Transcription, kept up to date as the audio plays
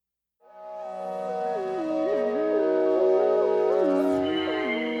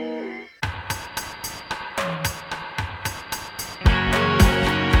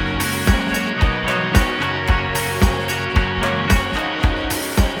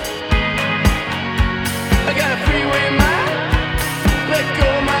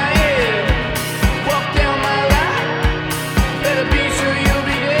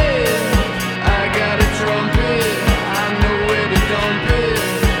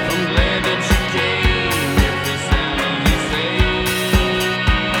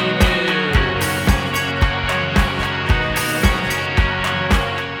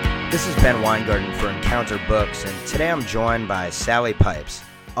Ben Weingarten for Encounter Books, and today I'm joined by Sally Pipes,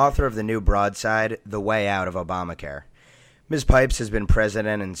 author of the new broadside, The Way Out of Obamacare. Ms. Pipes has been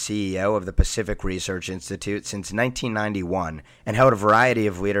president and CEO of the Pacific Research Institute since 1991 and held a variety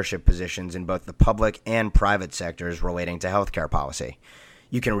of leadership positions in both the public and private sectors relating to healthcare policy.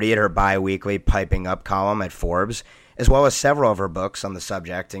 You can read her bi-weekly Piping Up column at Forbes, as well as several of her books on the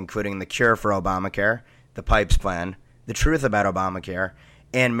subject, including The Cure for Obamacare, The Pipes Plan, The Truth About Obamacare,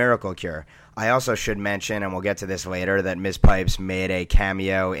 and Miracle Cure. I also should mention, and we'll get to this later, that Ms. Pipes made a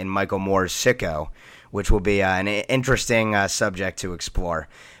cameo in Michael Moore's Sicko, which will be an interesting subject to explore.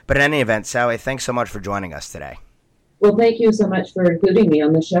 But in any event, Sally, thanks so much for joining us today. Well, thank you so much for including me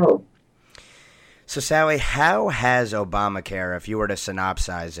on the show. So, Sally, how has Obamacare, if you were to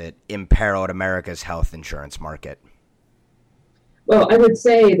synopsize it, imperiled America's health insurance market? Well, I would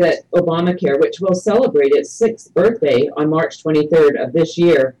say that Obamacare, which will celebrate its 6th birthday on March 23rd of this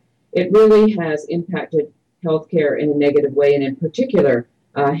year, it really has impacted healthcare in a negative way, and in particular,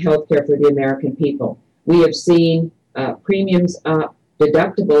 healthcare for the American people. We have seen premiums up,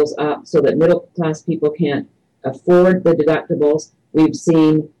 deductibles up, so that middle-class people can't afford the deductibles. We've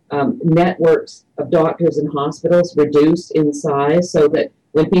seen networks of doctors and hospitals reduced in size, so that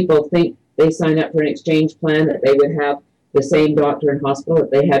when people think they sign up for an exchange plan, that they would have the same doctor and hospital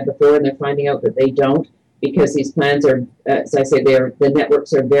that they had before, and they're finding out that they don't, because these plans are, as I say, the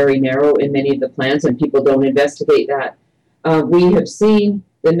networks are very narrow in many of the plans, and people don't investigate that. We have seen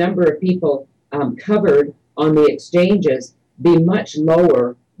the number of people covered on the exchanges be much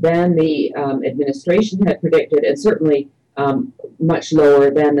lower than the administration had predicted, and certainly much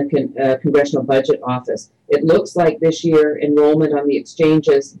lower than the Congressional Budget Office. It looks like this year enrollment on the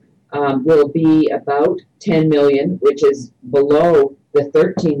exchanges will be about 10 million, which is below the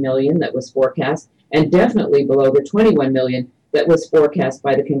 13 million that was forecast, and definitely below the 21 million that was forecast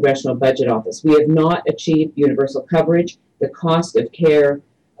by the Congressional Budget Office. We have not achieved universal coverage. The cost of care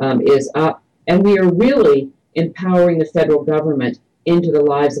is up, and we are really empowering the federal government into the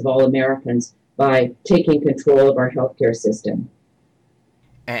lives of all Americans by taking control of our healthcare system.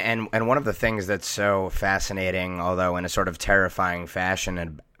 And one of the things that's so fascinating, although in a sort of terrifying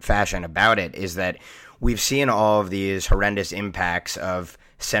fashion about it, is that we've seen all of these horrendous impacts of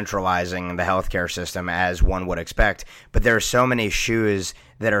centralizing the healthcare system, as one would expect, but there are so many shoes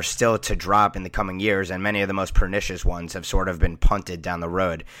that are still to drop in the coming years, and many of the most pernicious ones have sort of been punted down the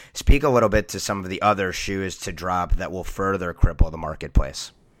road. Speak a little bit to some of the other shoes to drop that will further cripple the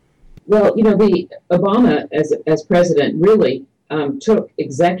marketplace. Well, the Obama, as president, really took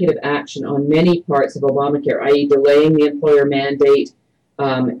executive action on many parts of Obamacare, i.e. delaying the employer mandate,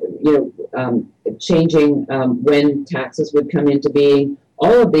 changing when taxes would come into being,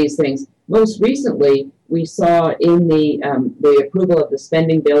 all of these things. Most recently, we saw in the approval of the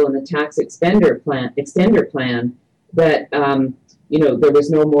spending bill and the tax extender plan that there was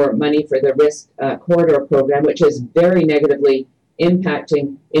no more money for the risk corridor program, which is very negatively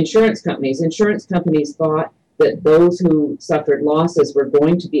impacting insurance companies. Insurance companies thought that those who suffered losses were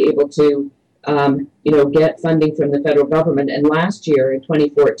going to be able to get funding from the federal government. And last year, in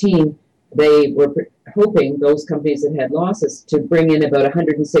 2014, they were hoping, those companies that had losses, to bring in about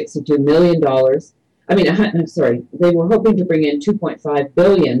 $162 million. They were hoping to bring in $2.5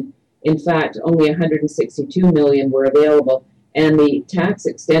 billion. In fact, only $162 million were available. And the tax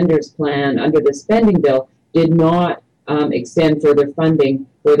extenders plan under the spending bill did not extend further funding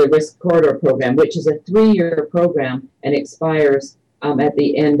for the risk corridor program, which is a 3-year program and expires at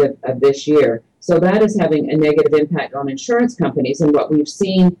the end of this year. So that is having a negative impact on insurance companies. And what we've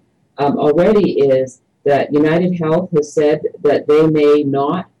seen already is that United Health has said that they may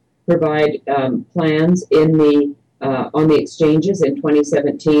not provide plans on the exchanges in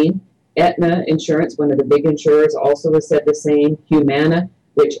 2017. Aetna Insurance, one of the big insurers, also has said the same. Humana,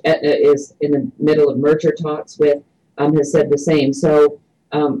 which Aetna is in the middle of merger talks with, has said the same. So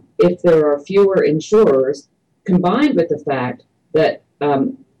if there are fewer insurers, combined with the fact that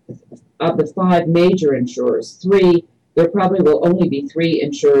of the 5 major insurers, there probably will only be 3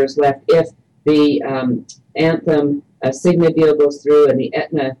 insurers left if the Anthem Cigna deal goes through and the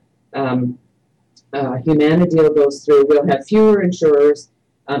Aetna Humana deal goes through. We'll have fewer insurers.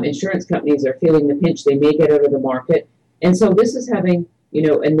 Insurance companies are feeling the pinch. They may get out of the market. And so this is having,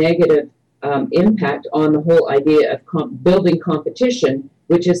 a negative impact on the whole idea of building competition,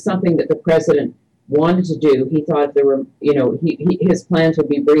 which is something that the president wanted to do. He thought there were, his plans would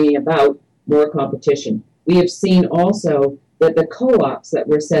be bringing about more competition. We have seen also that the co-ops that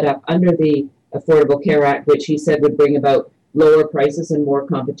were set up under the Affordable Care Act, which he said would bring about lower prices and more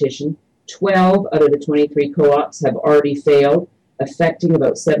competition, 12 out of the 23 co-ops have already failed. affecting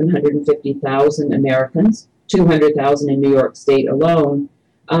about 750,000 Americans, 200,000 in New York State alone.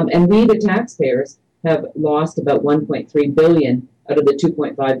 And we, the taxpayers, have lost about 1.3 billion out of the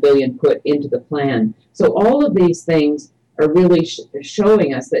 2.5 billion put into the plan. So all of these things are really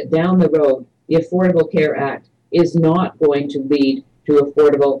showing us that down the road, the Affordable Care Act is not going to lead to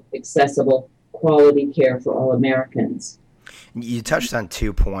affordable, accessible, quality care for all Americans. You touched on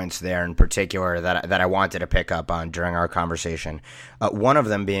 2 points there in particular that I wanted to pick up on during our conversation. One of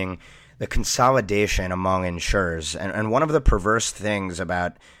them being the consolidation among insurers. And one of the perverse things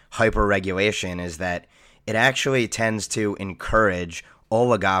about hyper-regulation is that it actually tends to encourage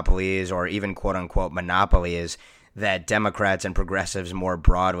oligopolies or even quote-unquote monopolies that Democrats and progressives more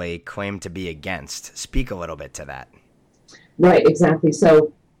broadly claim to be against. Speak a little bit to that. Right, exactly.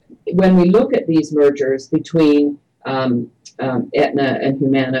 So when we look at these mergers between Aetna and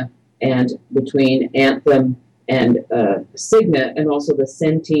Humana and between Anthem and Cigna and also the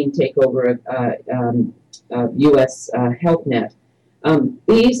Centene takeover of U.S. Health Net,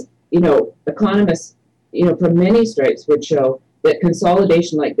 these, economists, from many stripes would show that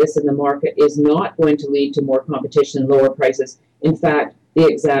consolidation like this in the market is not going to lead to more competition and lower prices. In fact, the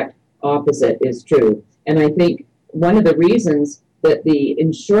exact opposite is true. And I think one of the reasons that the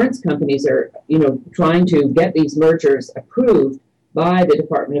insurance companies are, trying to get these mergers approved by the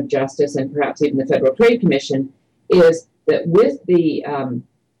Department of Justice and perhaps even the Federal Trade Commission is that with the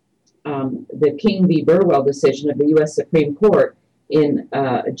King v. Burwell decision of the U.S. Supreme Court in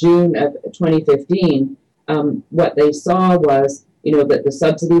June of 2015, what they saw was, that the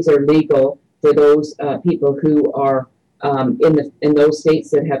subsidies are legal for those people who are in those states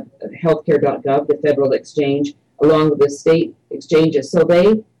that have healthcare.gov, the federal exchange, along with the state exchanges. So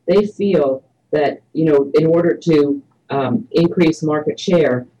they feel that, in order to increase market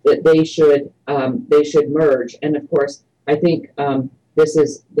share, that they should merge. And of course, I think this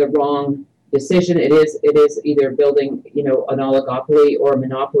is the wrong decision. It is either building, an oligopoly or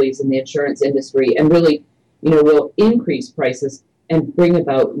monopolies in the insurance industry, and really, will increase prices and bring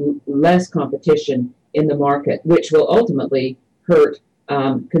about less competition in the market, which will ultimately hurt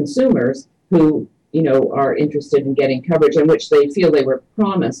consumers who, are interested in getting coverage and which they feel they were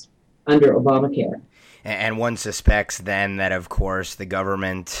promised under Obamacare. And one suspects then that, of course, the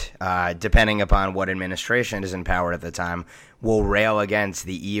government, depending upon what administration is in power at the time, will rail against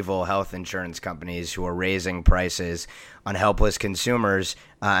the evil health insurance companies who are raising prices on helpless consumers,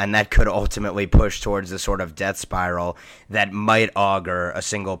 and that could ultimately push towards the sort of death spiral that might augur a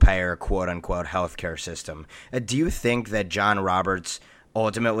single-payer, quote-unquote, healthcare system. Do you think that John Roberts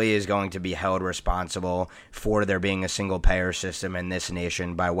ultimately is going to be held responsible for there being a single-payer system in this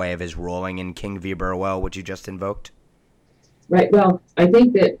nation by way of his ruling in King v. Burwell, which you just invoked? Right. Well, I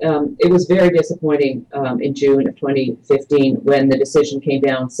think that it was very disappointing in June of 2015 when the decision came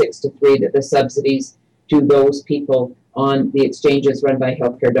down 6-3 that the subsidies to those people on the exchanges run by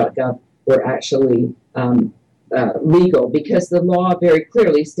healthcare.gov were actually legal, because the law very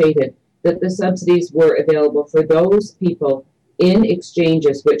clearly stated that the subsidies were available for those people in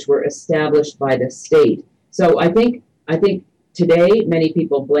exchanges which were established by the state. So I think today many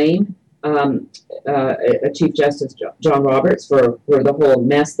people blame Chief Justice John Roberts for the whole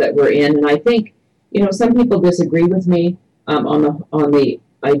mess that we're in, and I think some people disagree with me on the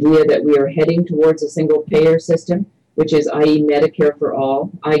idea that we are heading towards a single payer system, which is, i.e., Medicare for all.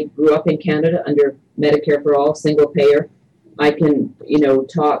 I grew up in Canada under Medicare for all, single payer. I can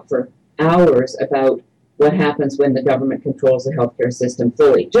talk for hours about what happens when the government controls the healthcare system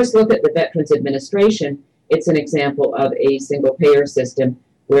fully. Just look at the Veterans Administration. It's an example of a single-payer system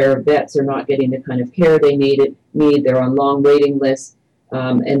where vets are not getting the kind of care they need. They're on long waiting lists,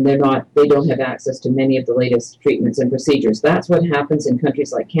 and they don't have access to many of the latest treatments and procedures. That's what happens in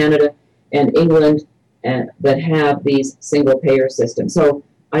countries like Canada and England that have these single-payer systems. So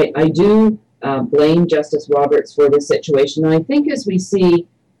I do blame Justice Roberts for this situation. And I think as we see,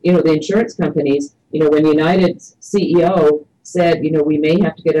 the insurance companies, when United's CEO said, we may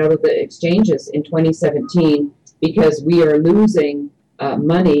have to get out of the exchanges in 2017 because we are losing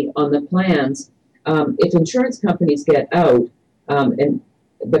money on the plans. If insurance companies get out, and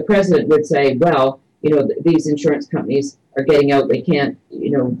the president would say, well, these insurance companies are getting out, they can't,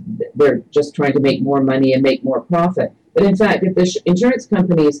 they're just trying to make more money and make more profit. But in fact, if the insurance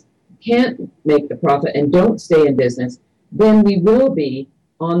companies can't make the profit and don't stay in business, then we will be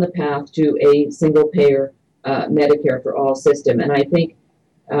on the path to a single-payer Medicare for all system. And I think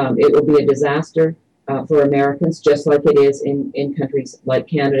it will be a disaster for Americans, just like it is in countries like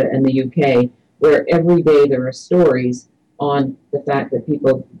Canada and the UK, where every day there are stories on the fact that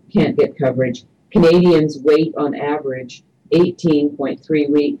people can't get coverage. Canadians wait on average 18.3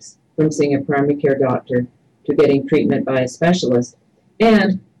 weeks from seeing a primary care doctor to getting treatment by a specialist.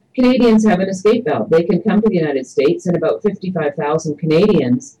 And Canadians have an escape valve. They can come to the United States, and about 55,000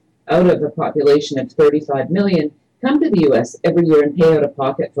 Canadians out of a population of 35 million come to the U.S. every year and pay out of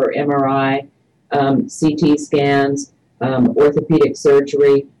pocket for MRI, CT scans, orthopedic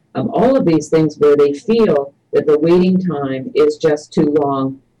surgery, all of these things where they feel that the waiting time is just too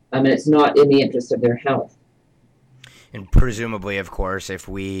long, and it's not in the interest of their health. And presumably, of course, if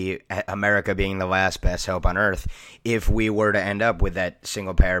America being the last best hope on earth, if we were to end up with that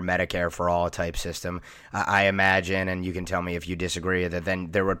single-payer Medicare for all type system, I imagine, and you can tell me if you disagree, that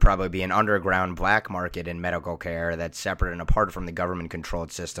then there would probably be an underground black market in medical care that's separate and apart from the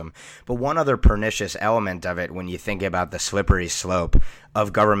government-controlled system. But one other pernicious element of it, when you think about the slippery slope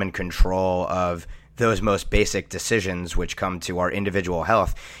of government control of those most basic decisions which come to our individual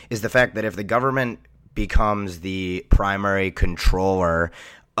health, is the fact that if the government becomes the primary controller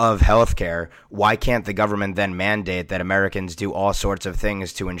of healthcare, why can't the government then mandate that Americans do all sorts of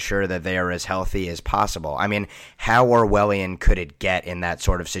things to ensure that they are as healthy as possible? I mean, how Orwellian could it get in that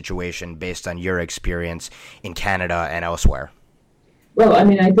sort of situation based on your experience in Canada and elsewhere? Well, I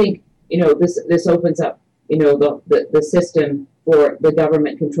mean, I think, this opens up, the system for the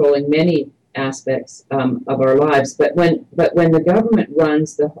government controlling many aspects of our lives. But when the government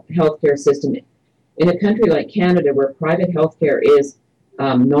runs the healthcare system in a country like Canada, where private healthcare is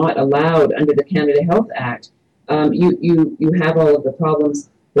not allowed under the Canada Health Act, you have all of the problems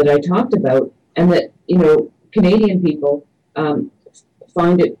that I talked about, and that Canadian people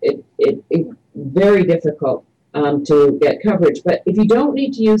find it very difficult to get coverage. But if you don't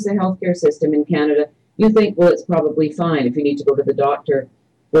need to use the healthcare system in Canada, you think, well, it's probably fine if you need to go to the doctor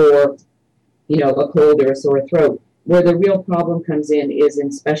for a cold or a sore throat. Where the real problem comes in is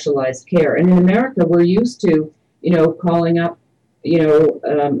in specialized care. And in America, we're used to, calling up,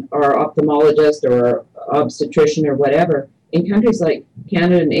 our ophthalmologist or our obstetrician or whatever. In countries like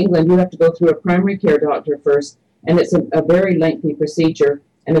Canada and England, you have to go through a primary care doctor first, and it's a very lengthy procedure.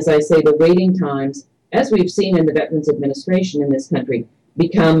 And as I say, the waiting times, as we've seen in the Veterans Administration in this country,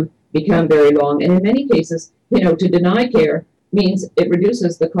 become very long. And in many cases, to deny care means it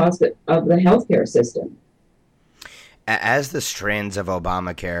reduces the cost of the healthcare system. As the strains of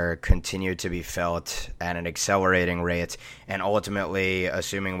Obamacare continue to be felt at an accelerating rate, and ultimately,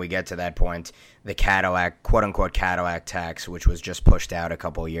 assuming we get to that point, the Cadillac, quote-unquote Cadillac tax, which was just pushed out a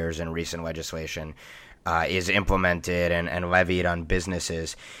couple of years in recent legislation, is implemented and levied on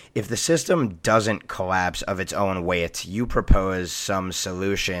businesses. If the system doesn't collapse of its own weight, you propose some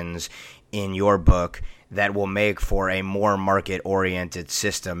solutions in your book that will make for a more market-oriented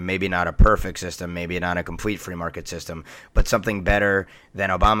system, maybe not a perfect system, maybe not a complete free market system, but something better than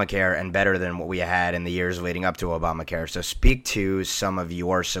Obamacare and better than what we had in the years leading up to Obamacare. So speak to some of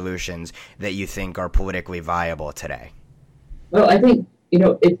your solutions that you think are politically viable today. Well, I think,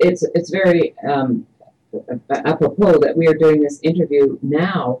 it's very apropos that we are doing this interview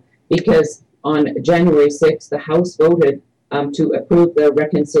now, because on January 6th, the House voted to approve the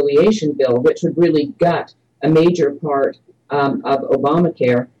reconciliation bill, which would really gut a major part of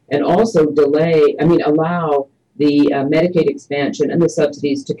Obamacare, and also allow the Medicaid expansion and the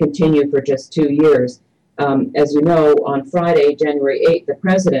subsidies to continue for just 2 years. As you know, on Friday, January 8th, the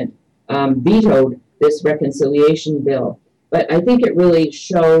president vetoed this reconciliation bill. But I think it really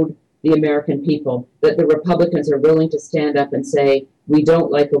showed the American people that the Republicans are willing to stand up and say, we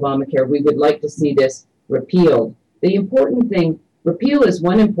don't like Obamacare, we would like to see this repealed. The important thing, repeal is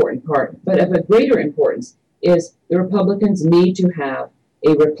one important part, but of a greater importance is the Republicans need to have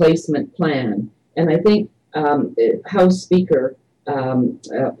a replacement plan. And I think House Speaker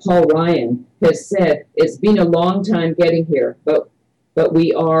Paul Ryan has said it's been a long time getting here, but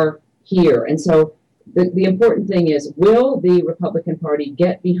we are here. And so the important thing is, will the Republican Party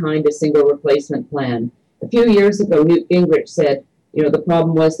get behind a single replacement plan? A few years ago, Newt Gingrich said, the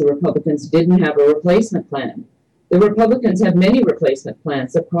problem was the Republicans didn't have a replacement plan. The Republicans have many replacement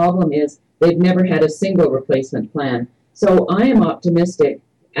plans. The problem is they've never had a single replacement plan. So I am optimistic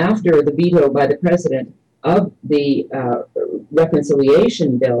after the veto by the president of the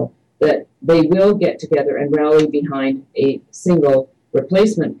reconciliation bill that they will get together and rally behind a single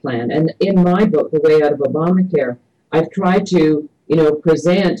replacement plan. And in my book, The Way Out of Obamacare, I've tried to,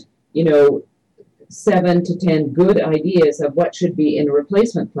 present, 7 to 10 good ideas of what should be in a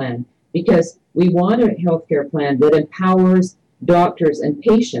replacement plan, because we want a healthcare plan that empowers doctors and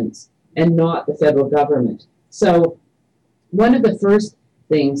patients and not the federal government. So one of the first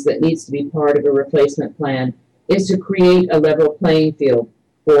things that needs to be part of a replacement plan is to create a level playing field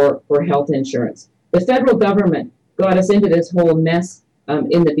for health insurance. The federal government got us into this whole mess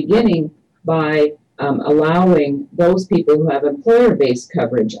in the beginning by allowing those people who have employer-based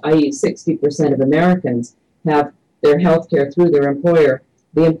coverage, i.e. 60% of Americans have their health care through their employer.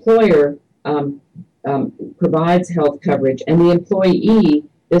 The employer provides health coverage, and the employee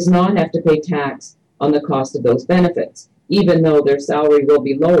does not have to pay tax on the cost of those benefits, even though their salary will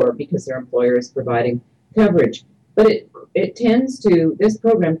be lower because their employer is providing coverage. But this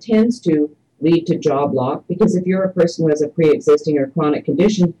program tends to lead to job lock, because if you're a person who has a pre-existing or chronic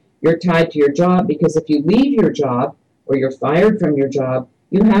condition, you're tied to your job, because if you leave your job or you're fired from your job,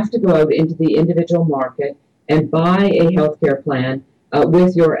 you have to go out into the individual market and buy a healthcare plan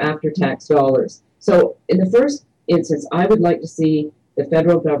with your after-tax dollars. So in the first instance, I would like to see the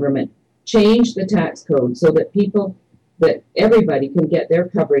federal government change the tax code so that everybody can get their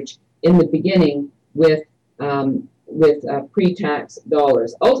coverage in the beginning with pre-tax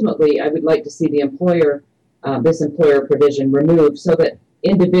dollars. Ultimately, I would like to see the this employer provision removed so that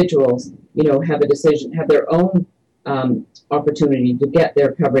individuals, have their own opportunity to get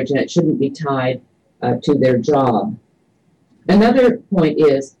their coverage, and it shouldn't be tied to their job. Another point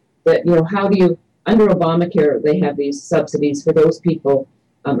is that, how do you, under Obamacare, they have these subsidies for those people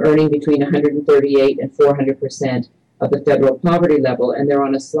earning between 138 and 400% of the federal poverty level, and they're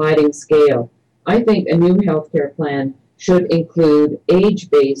on a sliding scale. I think a new healthcare plan should include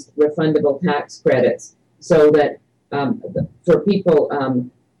age-based refundable tax credits so that for people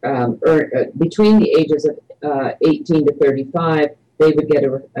between the ages of 18 to 35, they would get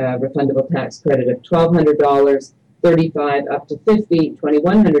a refundable tax credit of $1,200, 35 up to 50,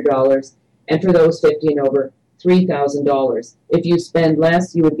 $2,100, and for those 50 and over, $3,000. If you spend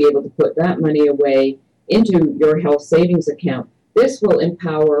less, you would be able to put that money away into your health savings account. This will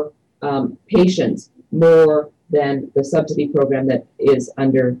empower patients more than the subsidy program that is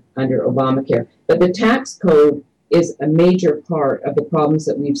under Obamacare. But the tax code is a major part of the problems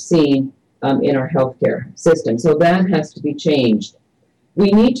that we've seen in our healthcare system. So that has to be changed.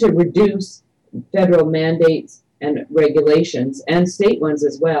 We need to reduce federal mandates and regulations, and state ones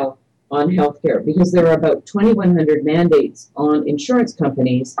as well, on healthcare, because there are about 2,100 mandates on insurance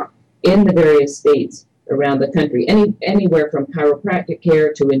companies in the various states around the country, anywhere from chiropractic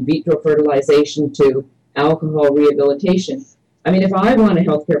care to in vitro fertilization to alcohol rehabilitation. I mean, if I want a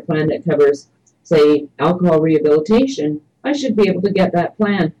healthcare plan that covers, say, alcohol rehabilitation, I should be able to get that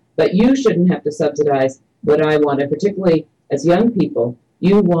plan, but you shouldn't have to subsidize what I want, and particularly as young people,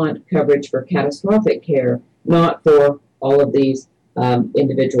 you want coverage for catastrophic care, not for all of these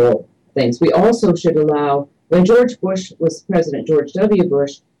individual things. We also should allow, when George Bush was president, George W.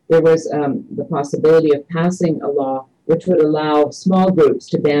 Bush, there was the possibility of passing a law which would allow small groups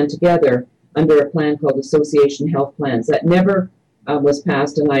to band together under a plan called Association Health Plans. That never was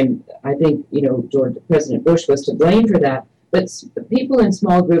passed, and I think President Bush was to blame for that. But people in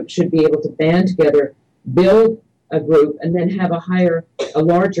small groups should be able to band together, build a group, and then have a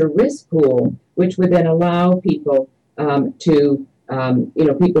larger risk pool, which would then allow people the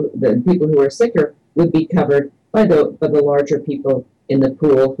people who are sicker would be covered by the larger people in the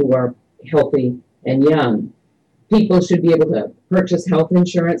pool who are healthy and young. People should be able to purchase health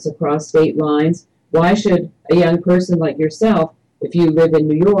insurance across state lines. Why should a young person like yourself, if you live in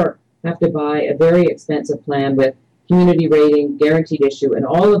New York, have to buy a very expensive plan with community rating, guaranteed issue, and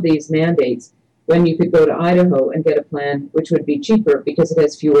all of these mandates, when you could go to Idaho and get a plan which would be cheaper because it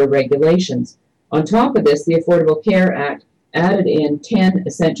has fewer regulations? On top of this, the Affordable Care Act added in 10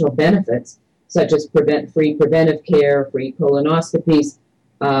 essential benefits, such as free preventive care, free colonoscopies,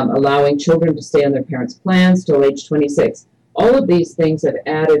 allowing children to stay on their parents' plans till age 26. All of these things have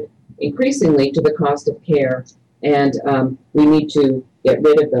added increasingly to the cost of care, and we need to get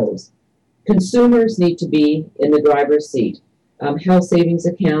rid of those. Consumers need to be in the driver's seat. Health savings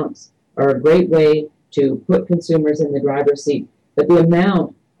accounts are a great way to put consumers in the driver's seat, but the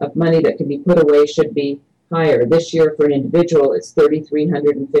amount of money that can be put away should be higher. This year for an individual, it's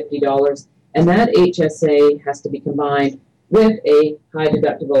 $3,350, and that HSA has to be combined with a high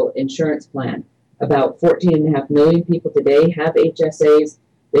deductible insurance plan. About 14.5 million people today have HSAs.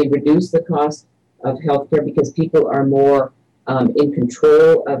 They reduce the cost of healthcare because people are more in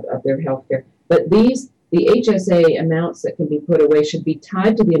control of their healthcare. But the HSA amounts that can be put away should be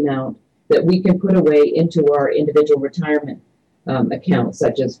tied to the amount that we can put away into our individual retirement accounts,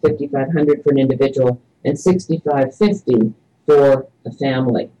 such as $5,500 for an individual and $6,550 for a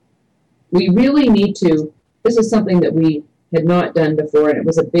family. We really need to, this is something that we had not done before, and it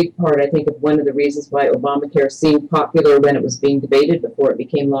was a big part, I think, of one of the reasons why Obamacare seemed popular when it was being debated before it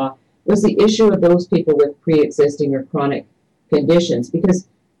became law, was the issue of those people with pre-existing or chronic conditions. Because,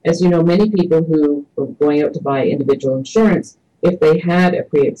 as you know, many people who going out to buy individual insurance, if they had a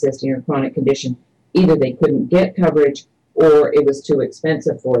pre-existing or chronic condition, either they couldn't get coverage or it was too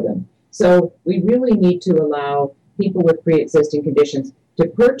expensive for them. So we really need to allow people with pre-existing conditions to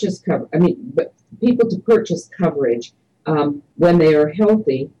purchase people to purchase coverage when they are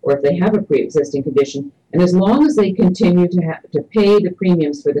healthy or if they have a pre-existing condition. And as long as they continue to pay the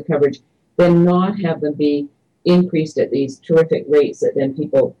premiums for the coverage, then not have them be increased at these terrific rates that then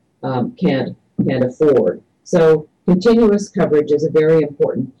people can't afford. So continuous coverage is a very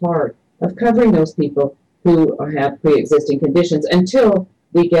important part of covering those people who have pre-existing conditions until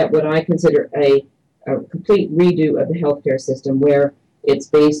we get what I consider a complete redo of the healthcare system where it's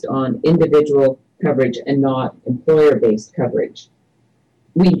based on individual coverage and not employer-based coverage.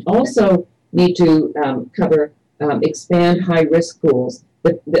 We also need to expand high-risk pools.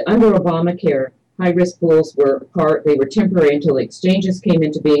 Under Obamacare, high-risk pools were temporary until the exchanges came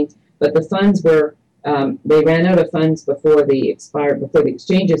into being, but the funds were they ran out of funds before the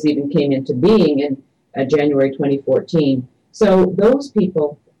exchanges even came into being in January 2014. So those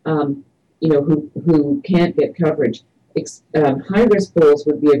people, who can't get coverage, high-risk pools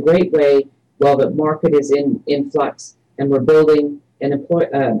would be a great way while the market is in flux and we're building a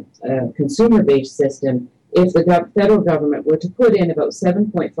consumer-based system. If the federal government were to put in about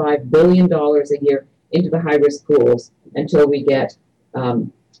 $7.5 billion a year into the high-risk pools until we get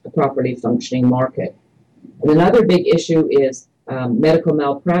a properly functioning market. And another big issue is medical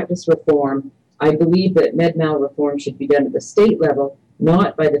malpractice reform. I believe that med-mal reform should be done at the state level,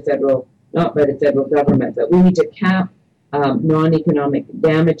 not by the federal government. But we need to cap non-economic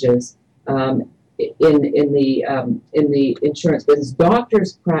damages in the insurance business.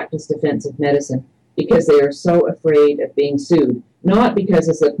 Doctors practice defensive medicine because they are so afraid of being sued, not because,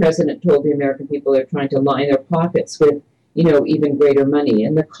 as the president told the American people, they're trying to line their pockets with, even greater money.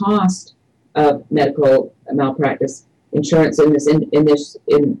 And the cost of medical malpractice insurance in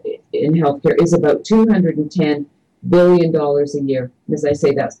healthcare is about $210 billion a year. And as I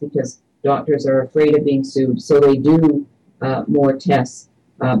say, that's because doctors are afraid of being sued, so they do more tests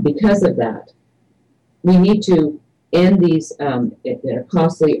because of that. We need to end these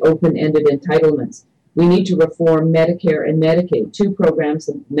costly open-ended entitlements. We need to reform Medicare and Medicaid, two programs,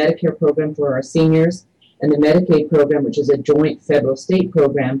 the Medicare program for our seniors and the Medicaid program, which is a joint federal-state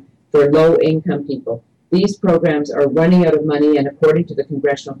program for low-income people. These programs are running out of money, and according to the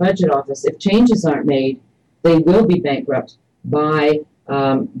Congressional Budget Office, if changes aren't made, they will be bankrupt by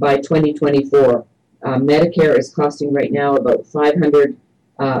 2024. Medicare is costing right now about $500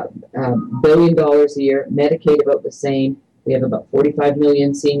 billion a year. Medicaid about the same. We have about 45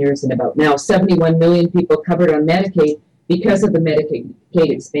 million seniors and about now 71 million people covered on Medicaid because of the Medicaid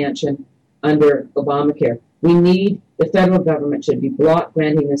expansion under Obamacare. The federal government should be block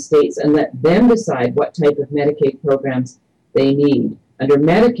granting the states and let them decide what type of Medicaid programs they need. Under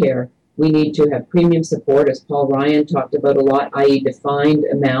Medicare, we need to have premium support, as Paul Ryan talked about a lot, i.e. defined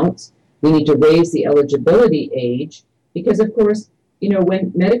amounts. We need to raise the eligibility age because, of course,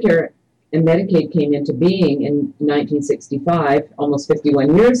 when Medicare and Medicaid came into being in 1965, almost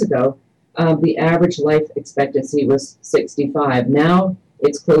 51 years ago, the average life expectancy was 65. Now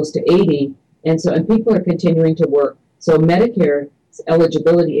it's close to 80, and people are continuing to work. So Medicare's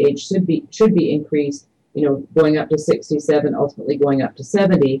eligibility age should be increased, going up to 67, ultimately going up to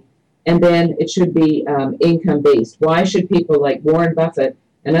 70, and then it should be income-based. Why should people like Warren Buffett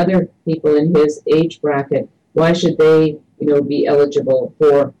and other people in his age bracket, why should they, be eligible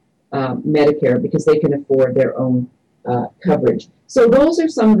for Medicare? Because they can afford their own coverage. So those are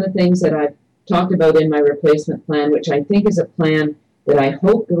some of the things that I've talked about in my replacement plan, which I think is a plan that I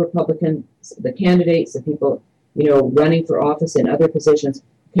hope the Republicans, the candidates, the people, running for office in other positions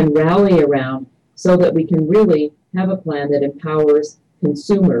can rally around so that we can really have a plan that empowers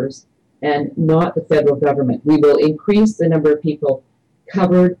consumers and not the federal government. We will increase the number of people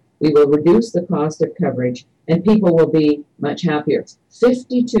covered. We will reduce the cost of coverage, and people will be much happier.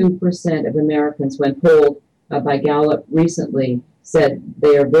 52% of Americans, when polled by Gallup recently, said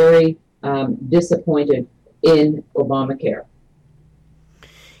they are very disappointed in Obamacare.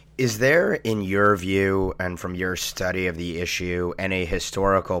 Is there, in your view and from your study of the issue, any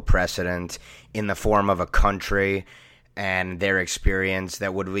historical precedent in the form of a country and their experience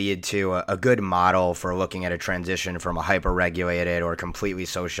that would lead to a good model for looking at a transition from a hyper-regulated or completely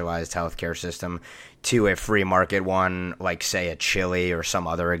socialized healthcare system to a free market one, like, say, a Chile or some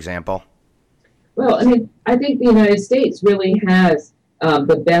other example? Well, I think the United States really has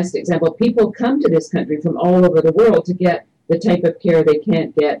the best example. People come to this country from all over the world to get the type of care they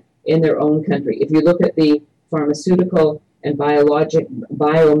can't get in their own country. If you look at the pharmaceutical and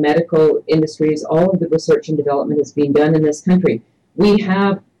biomedical industries. All of the research and development is being done in this country. We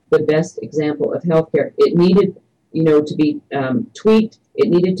have the best example of healthcare. It needed, to be tweaked. It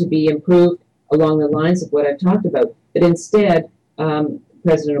needed to be improved along the lines of what I've talked about. But instead,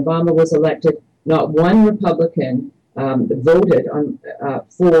 President Obama was elected. Not one Republican voted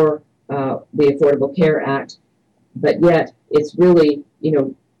for the Affordable Care Act, but yet it's really,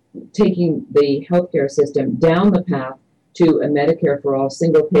 taking the healthcare system down the path to a Medicare for all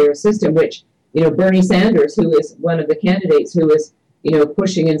single-payer system, which, Bernie Sanders, who is one of the candidates who is,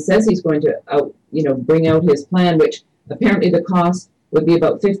 pushing and says he's going to, bring out his plan, which apparently the cost would be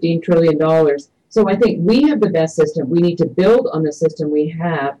about $15 trillion. So I think we have the best system. We need to build on the system we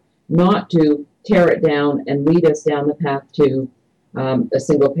have, not to tear it down and lead us down the path to a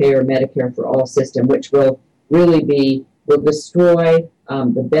single-payer Medicare for all system, which will really will destroy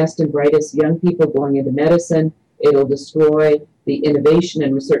the best and brightest young people going into medicine. It'll destroy the innovation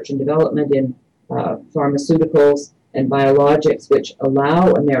and research and development in pharmaceuticals and biologics, which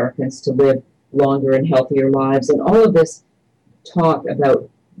allow Americans to live longer and healthier lives. And all of this talk about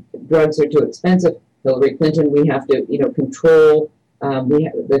drugs are too expensive. Hillary Clinton, we have to, control.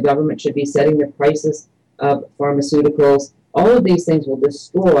 The government should be setting the prices of pharmaceuticals. All of these things will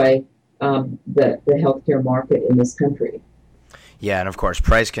destroy the healthcare market in this country. Yeah, and of course,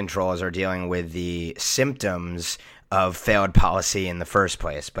 price controls are dealing with the symptoms of failed policy in the first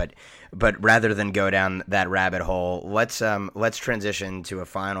place. But rather than go down that rabbit hole, let's transition to a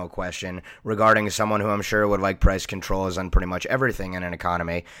final question regarding someone who I'm sure would like price controls on pretty much everything in an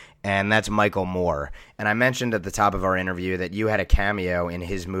economy, and that's Michael Moore. And I mentioned at the top of our interview that you had a cameo in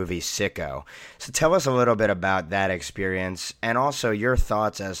his movie Sicko. So tell us a little bit about that experience and also your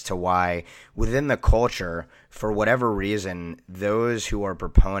thoughts as to why within the culture, for whatever reason, those who are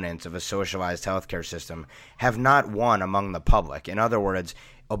proponents of a socialized healthcare system have not won among the public. In other words,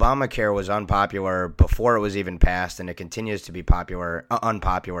 Obamacare was unpopular before it was even passed, and it continues to be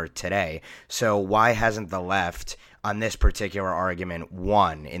unpopular today. So why hasn't the left on this particular argument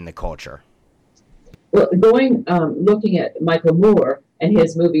won in the culture? Well, looking at Michael Moore and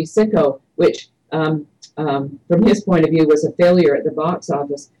his movie Sicko, which from his point of view was a failure at the box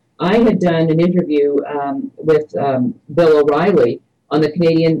office, I had done an interview with Bill O'Reilly on the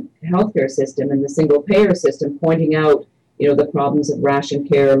Canadian healthcare system and the single-payer system, pointing out, the problems of ration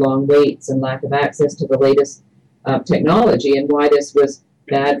care, long waits, and lack of access to the latest technology, and why this was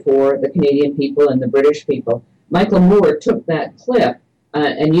bad for the Canadian people and the British people. Michael Moore took that clip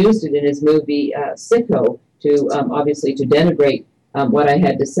and used it in his movie Sicko to obviously to denigrate what I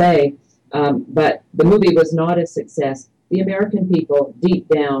had to say. But the movie was not a success. The American people, deep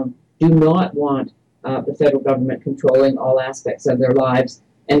down, do not want the federal government controlling all aspects of their lives.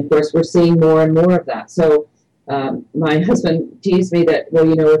 And of course, we're seeing more and more of that. So my husband teased me that,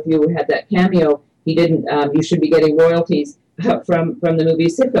 if you had that cameo, he didn't. You should be getting royalties from the movie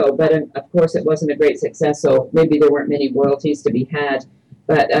Sicko. But of course, it wasn't a great success, so maybe there weren't many royalties to be had.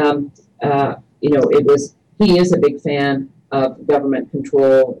 But it was. He is a big fan of government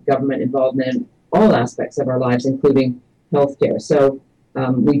control, government involvement in all aspects of our lives, including healthcare. So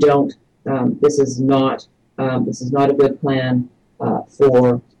we don't. This is not a good plan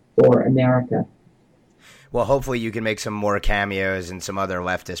for America. Well, hopefully you can make some more cameos in some other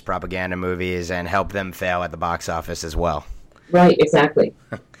leftist propaganda movies and help them fail at the box office as well. Right, exactly.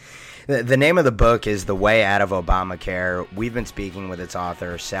 The name of the book is The Way Out of Obamacare. We've been speaking with its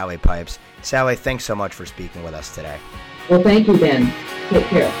author, Sally Pipes. Sally, thanks so much for speaking with us today. Well, thank you, Ben. Take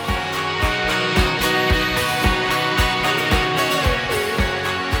care.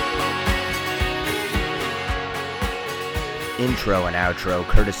 Intro and outro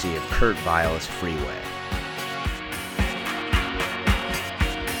courtesy of Kurt Vile's Freeway.